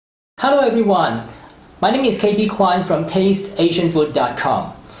Hello everyone, my name is KB Kwan from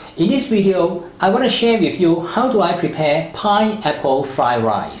TasteAsianFood.com. In this video, I want to share with you how do I prepare pineapple fried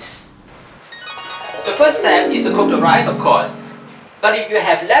rice. The first step is to cook the rice, of course. But if you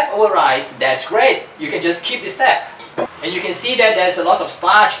have leftover rice, that's great. You can just keep this step. And you can see that there's a lot of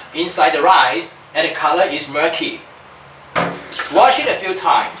starch inside the rice and the color is murky. Wash it a few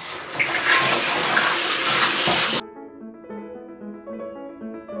times.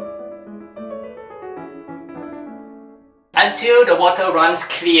 Until the water runs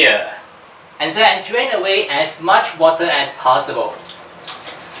clear, and then drain away as much water as possible.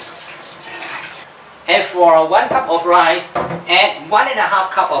 And for 1 cup of rice, add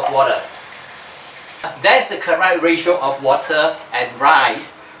 1.5 cup of water. That's the correct ratio of water and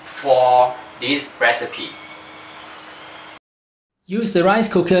rice for this recipe. Use the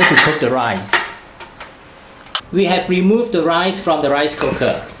rice cooker to cook the rice. We have removed the rice from the rice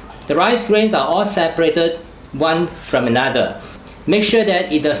cooker. The rice grains are all separated one from another. Make sure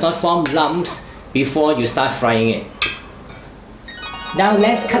that it does not form lumps before you start frying it. Now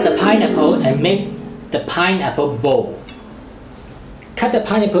let's cut the pineapple and make the pineapple bowl. Cut the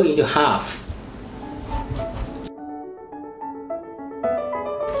pineapple into half.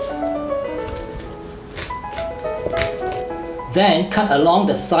 Then cut along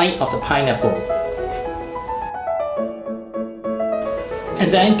the side of the pineapple. And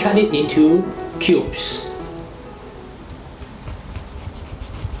then cut it into cubes.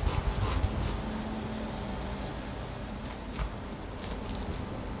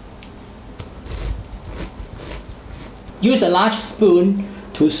 Use a large spoon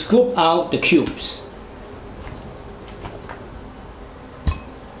to scoop out the cubes.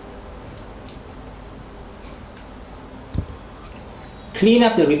 Clean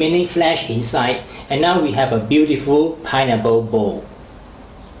up the remaining flesh inside, and now we have a beautiful pineapple bowl.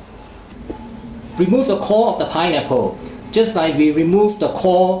 Remove the core of the pineapple, just like we remove the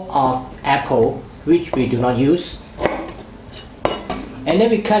core of apple, which we do not use. And then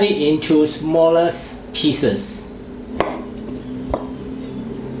we cut it into smaller pieces.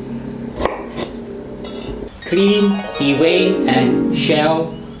 Clean, devein and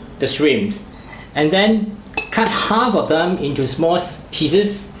shell the shrimps, and then cut half of them into small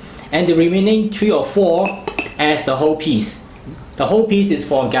pieces and the remaining 3 or 4 as the whole piece. The whole piece is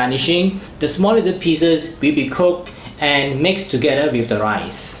for garnishing. The small little pieces will be cooked and mixed together with the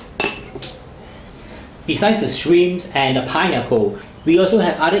rice. Besides the shrimps and the pineapple, we also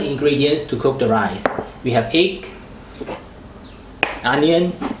have other ingredients to cook the rice. We have egg,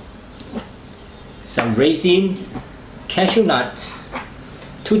 onion, some raisin, cashew nuts,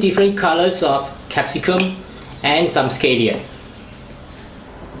 2 different colors of capsicum, and some scallion.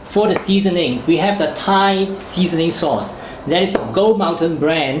 For the seasoning, we have the Thai seasoning sauce. That is the Gold Mountain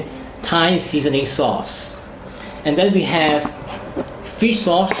brand Thai seasoning sauce. And then we have fish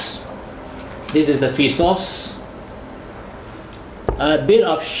sauce. This is the fish sauce. A bit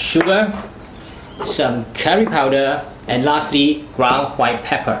of sugar, some curry powder, and lastly, ground white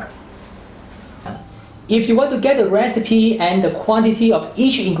pepper. If you want to get the recipe and the quantity of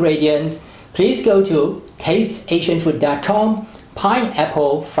each ingredient, please go to TasteAsianFood.com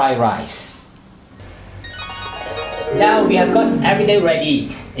pineapple fried rice. Now we have got everything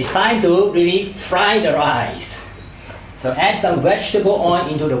ready. It's time to really fry the rice. So add some vegetable oil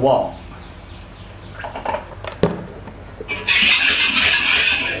into the wok.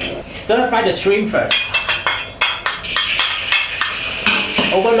 Stir fry the shrimp first.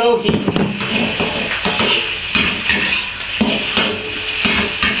 Over low heat.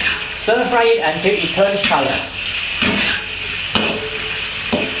 Stir fry it until it turns color.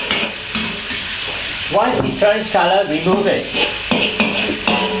 Once it turns color, remove it.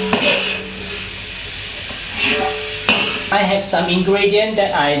 I have some ingredient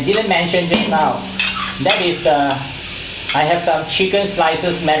that I didn't mention just now. That is I have some chicken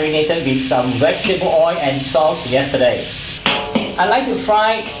slices marinated with some vegetable oil and salt yesterday. I like to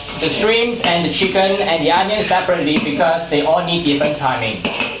fry the shrimps and the chicken and the onion separately because they all need different timing.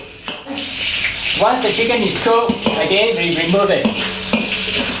 Once the chicken is cooked, again we remove it.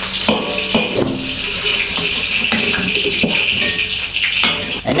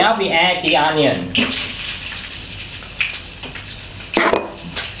 And now we add the onion.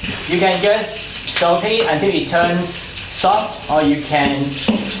 You can just saute it until it turns soft, or you can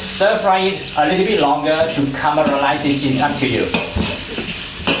stir fry it a little bit longer to caramelize it. It's up to you.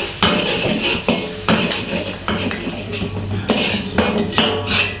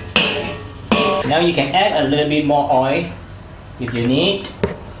 Now you can add a little bit more oil if you need,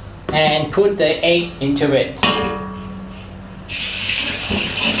 and put the egg into it.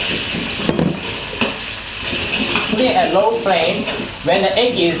 cooking at low flame. When the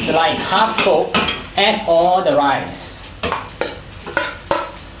egg is like half cooked, add all the rice.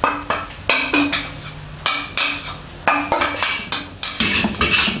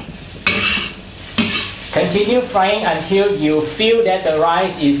 Continue frying until you feel that the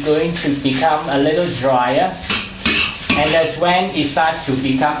rice is going to become a little drier, and that's when it starts to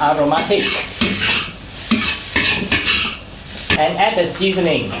become aromatic. And add the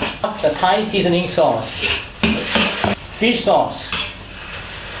seasoning, the Thai seasoning sauce, fish sauce,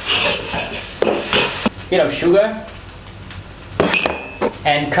 bit of sugar,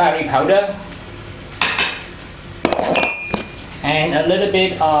 and curry powder, and a little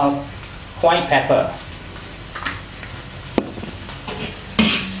bit of white pepper.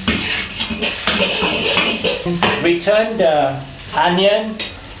 Return the onion,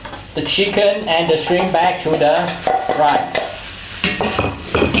 the chicken, and the shrimp back to the rice.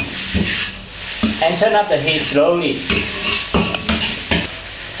 And turn up the heat slowly.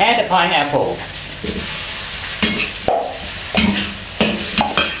 Add the pineapple.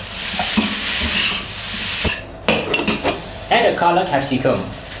 Add the color capsicum,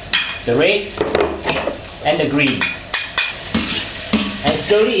 the red and the green. And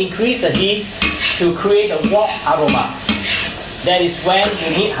slowly increase the heat to create a warm aroma. That is when you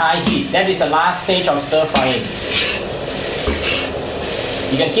need high heat. That is the last stage of stir frying.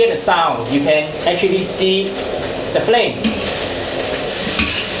 You can hear the sound. You can actually see the flame.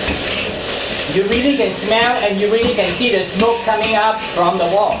 You really can smell and you really can see the smoke coming up from the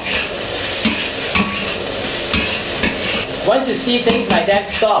wall. Once you see things like that,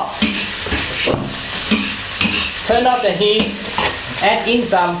 stop. Turn off the heat. Add in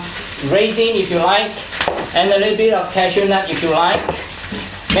some raisin if you like, and a little bit of cashew nut if you like.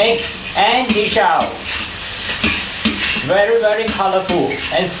 Mix and dish out. Very, very colorful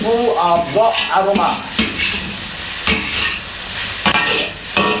and full of warm aroma.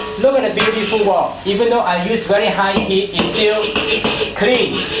 Look at the beautiful wok. Even though I use very high heat, it's still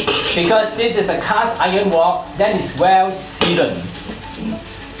clean because this is a cast iron wok that is well seasoned.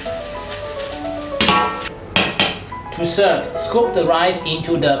 To serve, scoop the rice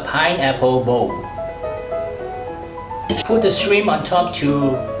into the pineapple bowl. Put the shrimp on top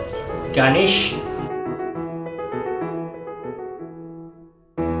to garnish.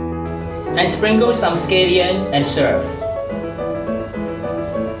 And sprinkle some scallion and serve.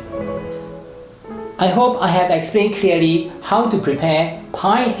 I hope I have explained clearly how to prepare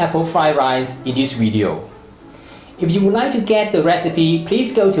pineapple fried rice in this video. If you would like to get the recipe,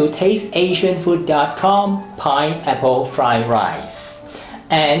 please go to tasteasianfood.com pineapple fried rice.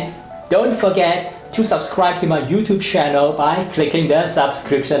 And don't forget to subscribe to my YouTube channel by clicking the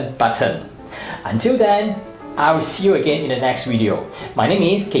subscription button. Until then, I will see you again in the next video. My name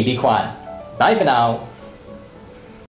is KB Kwan. Bye for now.